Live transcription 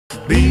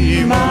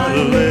be my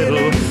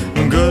little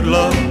good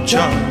luck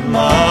charm.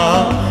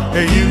 Ah,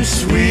 you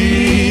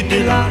sweet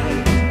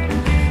delight,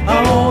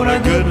 I want a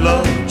good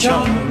luck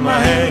charm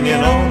hanging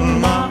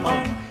on my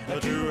arm.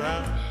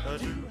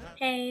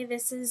 Hey,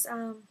 this is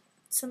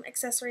some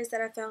accessories that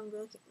I found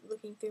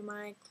looking through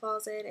my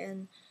closet,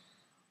 and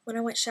when I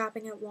went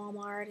shopping at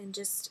Walmart and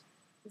just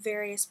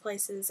various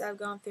places, I've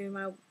gone through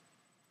my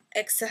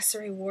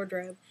accessory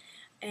wardrobe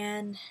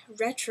and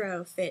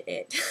retrofit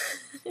it.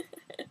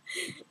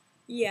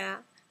 Yeah,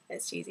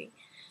 that's cheesy.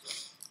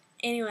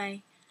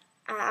 Anyway,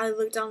 I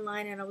looked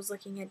online and I was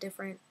looking at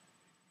different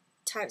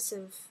types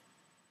of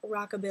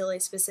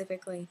rockabilly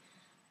specifically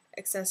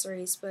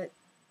accessories, but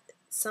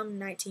some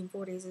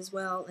 1940s as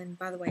well. And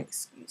by the way,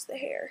 excuse the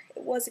hair.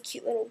 It was a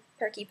cute little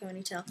perky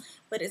ponytail,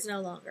 but it's no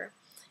longer.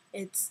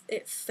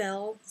 It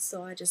fell,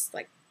 so I just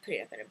like put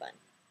it up in a bun.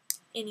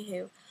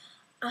 Anywho,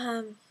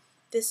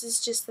 this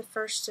is just the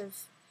first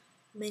of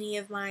many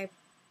of my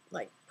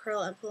like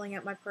pulling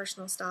out my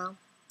personal style.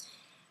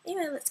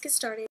 Anyway, let's get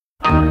started.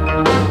 Okay,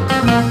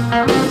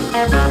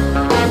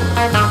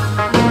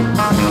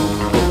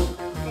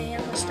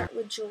 I'm gonna start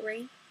with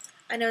jewelry.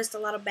 I noticed a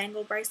lot of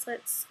bangle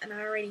bracelets, and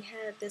I already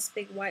have this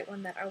big white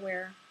one that I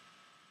wear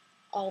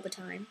all the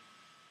time.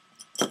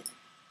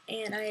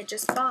 And I had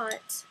just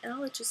bought, and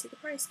I'll let you see the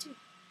price too.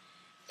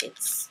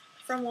 It's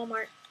from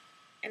Walmart,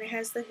 and it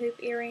has the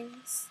hoop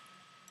earrings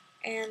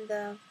and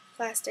the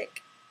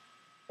plastic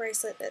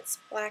bracelet that's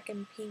black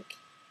and pink.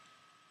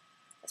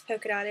 It's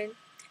polka dotted,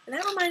 and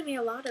that reminded me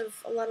a lot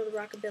of the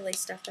rockabilly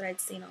stuff that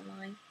I'd seen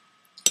online.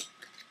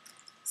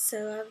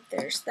 So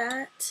there's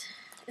that.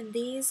 And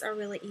these are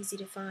really easy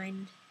to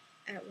find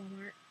at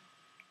Walmart.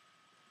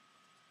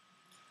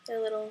 They're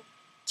little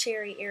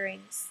cherry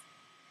earrings.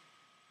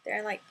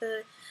 They're like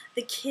the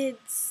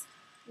kids'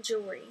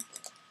 jewelry.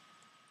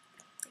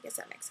 I guess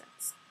that makes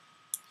sense.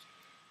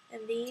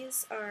 And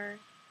these are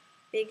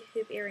big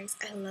hoop earrings.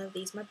 I love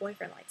these. My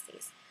boyfriend likes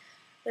these.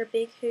 They're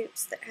big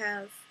hoops that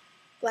have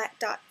black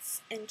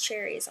dots and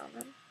cherries on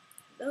them.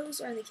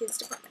 Those are in the kids'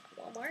 department at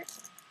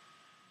Walmart.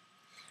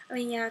 I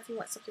mean, yeah, if you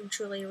want something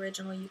truly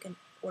original, you can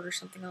order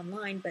something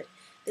online, but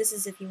this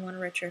is if you want a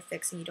retro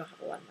fix and you don't have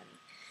a lot of money.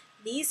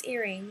 These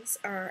earrings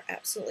are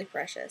absolutely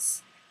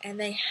precious, and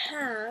they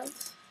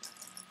have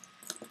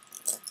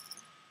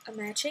a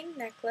matching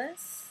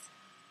necklace.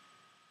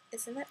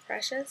 Isn't that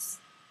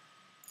precious?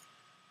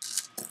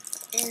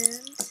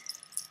 And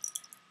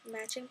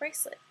matching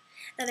bracelet.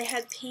 Now they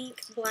had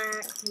pink,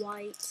 black,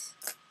 white,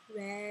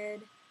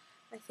 red,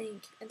 I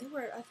think they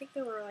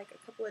were like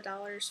a couple of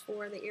dollars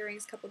for the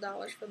earrings, a couple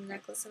dollars for the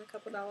necklace, and a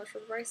couple dollars for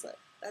the bracelet.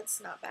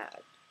 That's not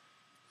bad.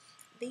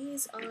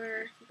 These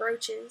are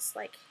brooches,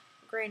 like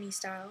granny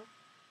style.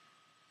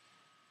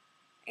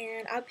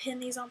 And I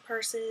pin these on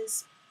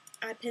purses.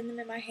 I pin them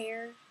in my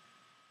hair.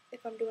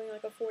 If I'm doing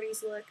like a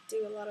 40s look,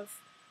 do a lot of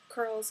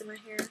curls in my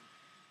hair,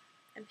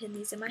 and pin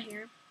these in my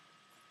hair.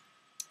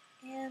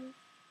 And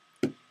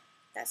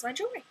that's my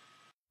jewelry.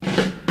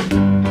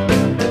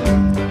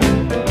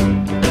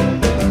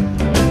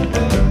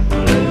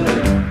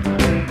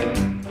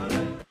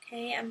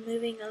 I'm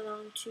moving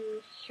along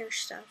to hair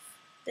stuff.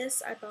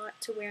 This I bought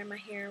to wear in my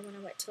hair when I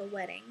went to a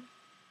wedding,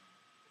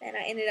 and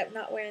I ended up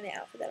not wearing the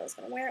outfit that I was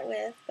going to wear it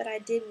with, but I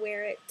did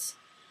wear it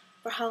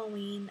for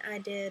Halloween. I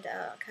did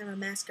kind of a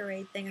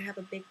masquerade thing. I have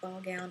a big ball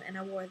gown, and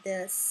I wore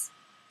this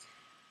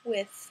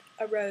with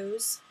a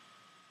rose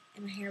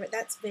in my hair, but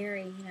that's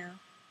very,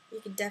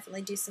 you could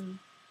definitely do some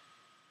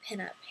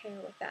pin-up hair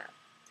with that.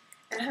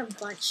 And I have a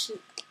bunch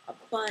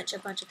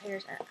of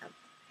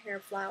hair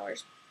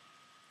flowers.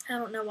 I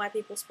don't know why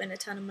people spend a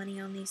ton of money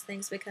on these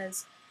things,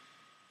 because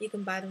you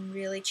can buy them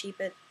really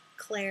cheap at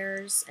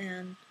Claire's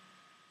and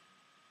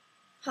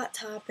Hot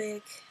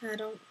Topic. I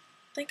don't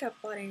think I've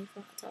bought any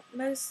from Hot Topic.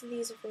 Most of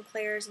these are from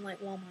Claire's and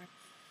like Walmart.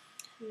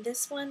 And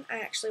this one I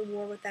actually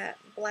wore with that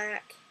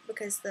black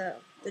because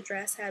the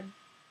dress had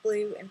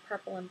blue and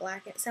purple and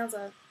black. It sounds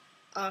a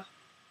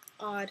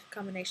odd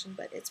combination,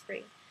 but it's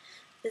pretty.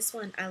 This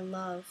one I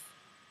love.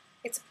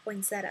 It's a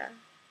poinsettia,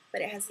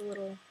 but it has the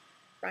little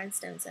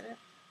rhinestones in it.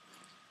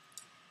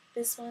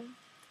 This one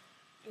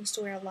I used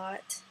to wear a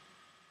lot.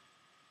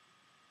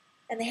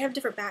 And they have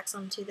different backs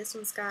on them too. This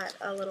one's got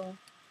a little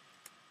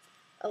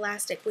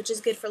elastic, which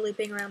is good for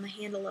looping around the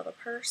handle of a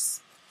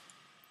purse.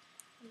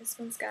 And this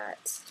one's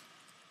got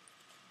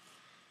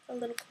a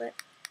little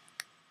clip.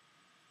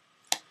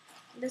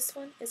 This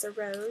one is a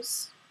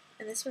rose,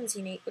 and this one's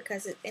unique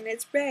because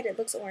it's red. It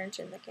looks orange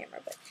in the camera,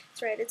 but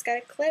it's red. It's got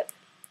a clip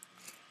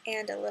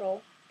and a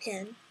little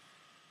pin.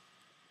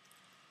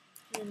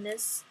 And then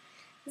this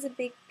is a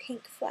big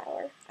pink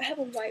flower. I have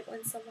a white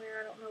one somewhere.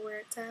 I don't know where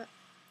it's at.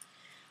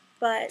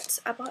 But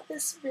I bought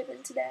this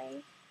ribbon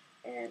today,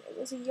 and it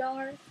was a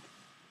yard,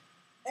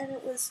 and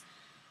it was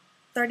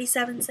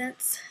 37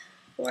 cents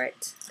for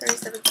it.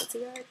 37 cents a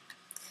yard.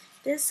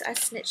 This I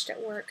snitched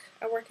at work.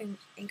 I work in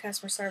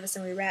customer service,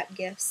 and we wrap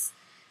gifts,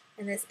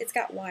 and it's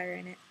got wire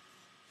in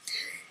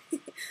it.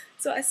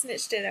 So I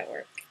snitched it at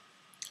work.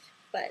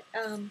 But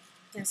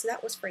yeah, so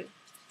that was free.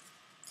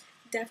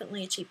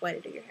 Definitely a cheap way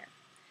to do your hair.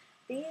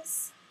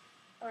 These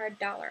are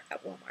 $1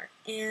 at Walmart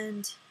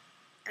and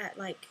at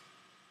like,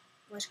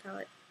 what you call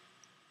it,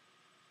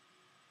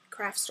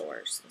 craft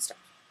stores and stuff.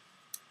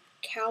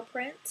 Cow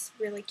print,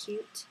 really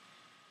cute.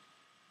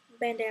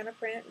 Bandana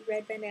print,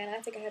 red bandana.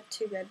 I think I have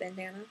 2 red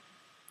bandana.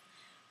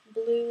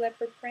 Blue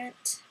leopard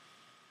print,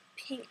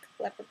 pink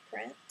leopard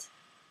print.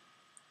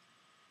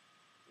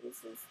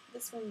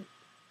 This one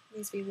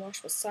needs to be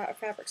washed with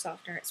fabric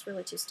softener. It's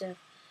really too stiff.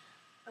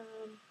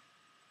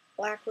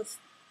 Black with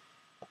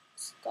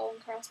skull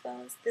and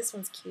crossbones. This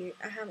one's cute.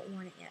 I haven't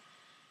worn it yet.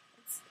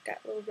 It's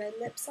got little red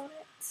lips on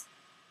it.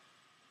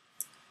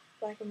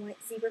 Black and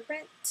white zebra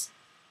print.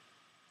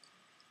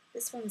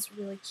 This one's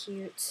really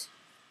cute.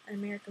 An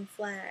American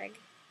flag.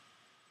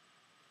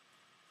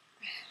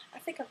 I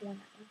think I've worn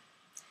that one.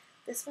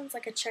 This one's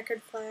like a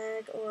checkered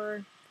flag,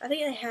 or I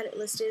think they had it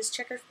listed as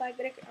checkered flag,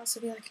 but it could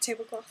also be like a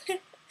tablecloth.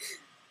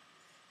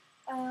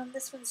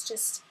 This one's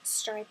just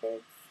striped,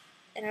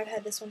 and I've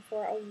had this one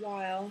for a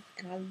while,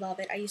 and I love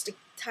it. I used to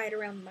tie it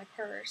around my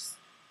purse.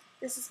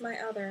 This is my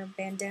other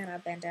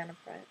bandana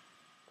print.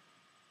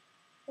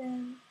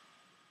 Then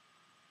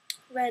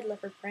red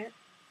leopard print.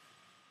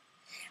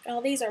 And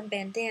all these are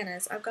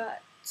bandanas. I've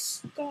got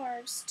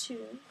scarves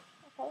too.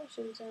 I probably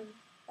should have done.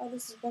 Oh,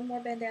 this is one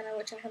more bandana,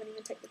 which I haven't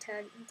even taken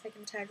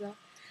the tags off.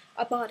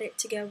 I bought it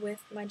to go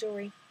with my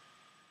jewelry.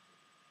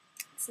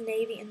 It's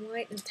navy and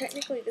white, and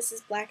technically this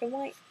is black and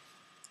white,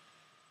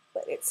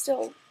 but it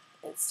still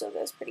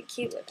goes pretty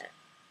cute with it.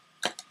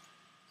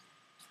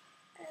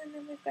 And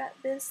then we've got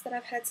this that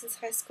I've had since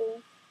high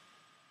school.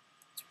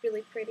 It's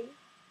really pretty.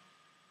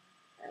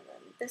 And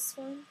then this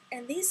one.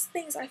 And these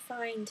things I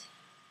find,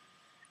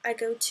 I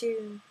go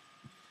to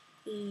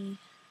the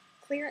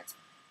clearance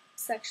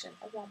section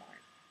of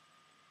Walmart,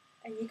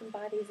 and you can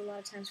buy these a lot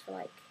of times for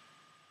like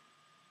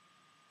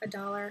 $1,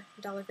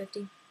 $1.50.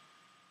 And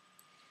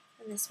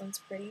this one's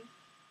pretty.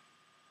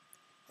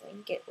 You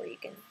can get where you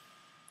can.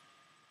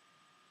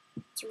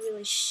 It's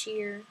really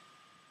sheer.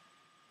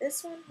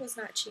 This one was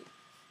not cheap.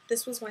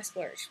 This was my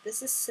splurge.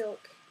 This is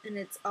silk, and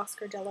it's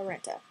Oscar de la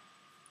Renta.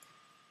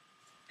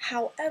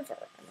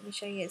 However, let me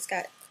show you, it's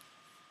got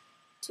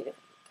 2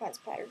 different kinds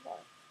of patterns on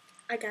it.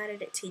 I got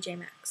it at TJ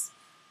Maxx,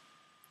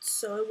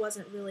 so it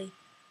wasn't really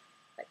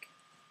like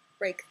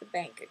break the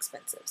bank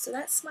expensive. So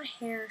that's my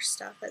hair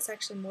stuff. That's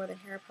actually more than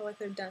hair. I probably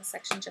could have done a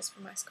section just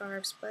for my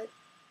scarves, but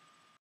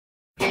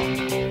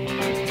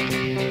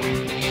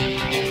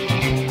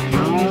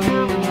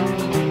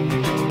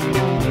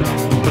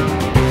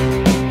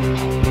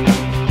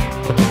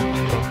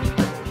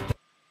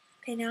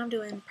okay, now I'm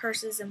doing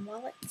purses and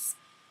wallets.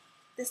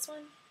 This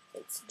one,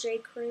 it's J.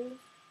 Crew.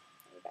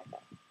 Let me back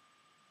up.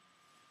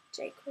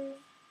 J. Crew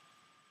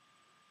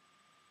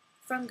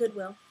from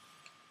Goodwill.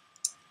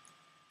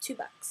 $2.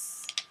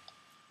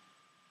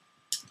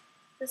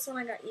 This one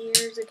I got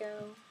years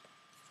ago.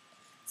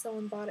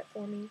 Someone bought it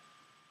for me.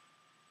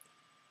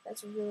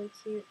 That's really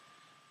cute.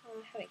 I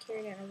haven't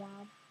carried it in a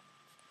while.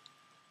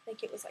 I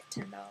think it was like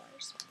 $10.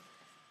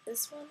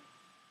 This one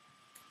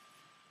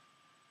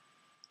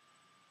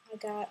I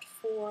got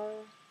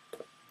for,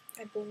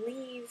 I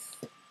believe,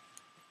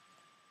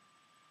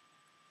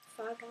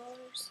 $5, $7,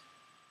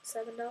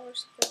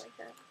 something like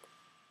that.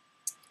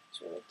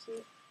 It's really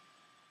cute.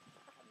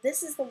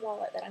 This is the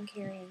wallet that I'm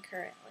carrying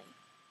currently,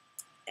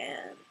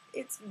 and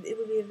it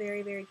would be a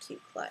very, very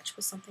cute clutch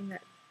with something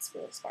that's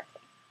really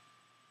sparkly.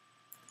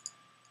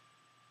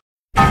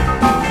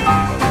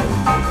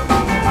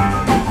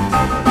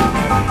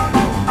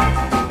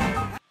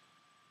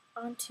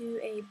 Onto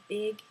a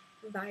big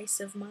vice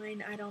of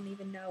mine. I don't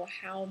even know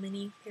how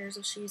many pairs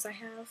of shoes I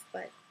have,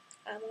 but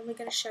I'm only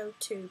going to show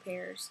 2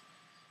 pairs.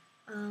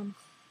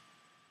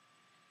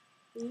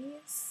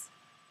 These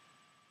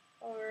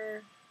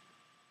are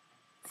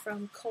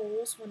from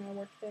Kohl's when I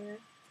worked there.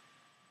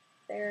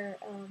 They're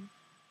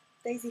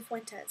Daisy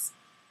Fuentes,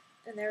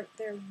 and they're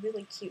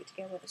really cute to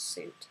go with a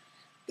suit.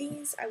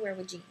 These I wear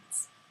with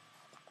jeans,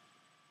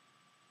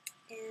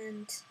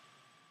 and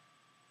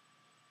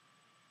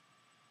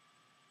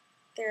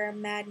they're a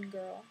Madden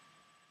Girl.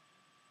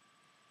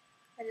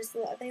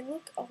 They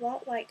look a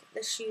lot like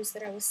the shoes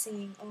that I was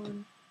seeing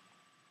on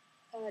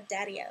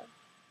Daddio.com.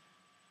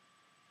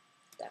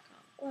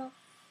 Well,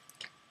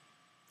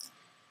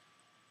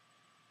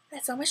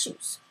 that's all my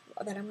shoes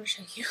that I'm going to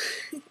show you.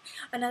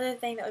 Another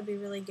thing that would be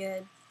really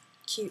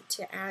cute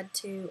to add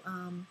to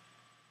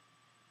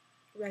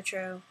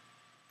retro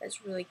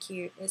that's really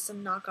cute is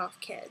some knockoff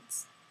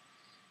Keds.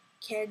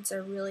 Keds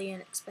are really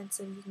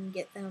inexpensive. You can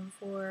get them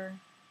for,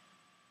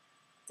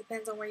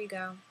 depends on where you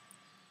go,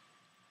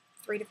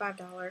 $3 to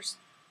 $5,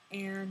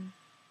 and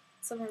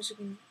sometimes you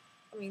can,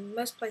 I mean,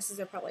 most places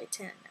are probably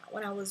 $10 now.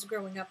 When I was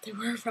growing up, they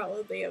were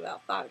probably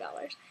about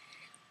 $5.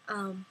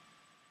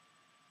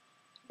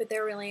 But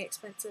they're really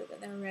expensive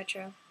and they're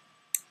retro.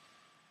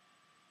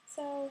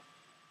 So,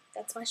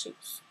 that's my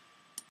shoes.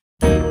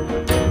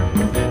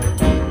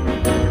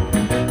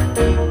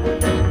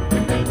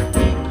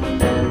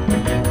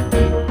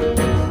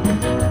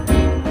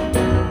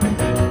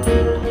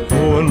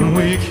 When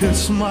we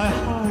kiss, my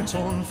heart's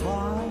on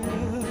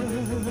fire.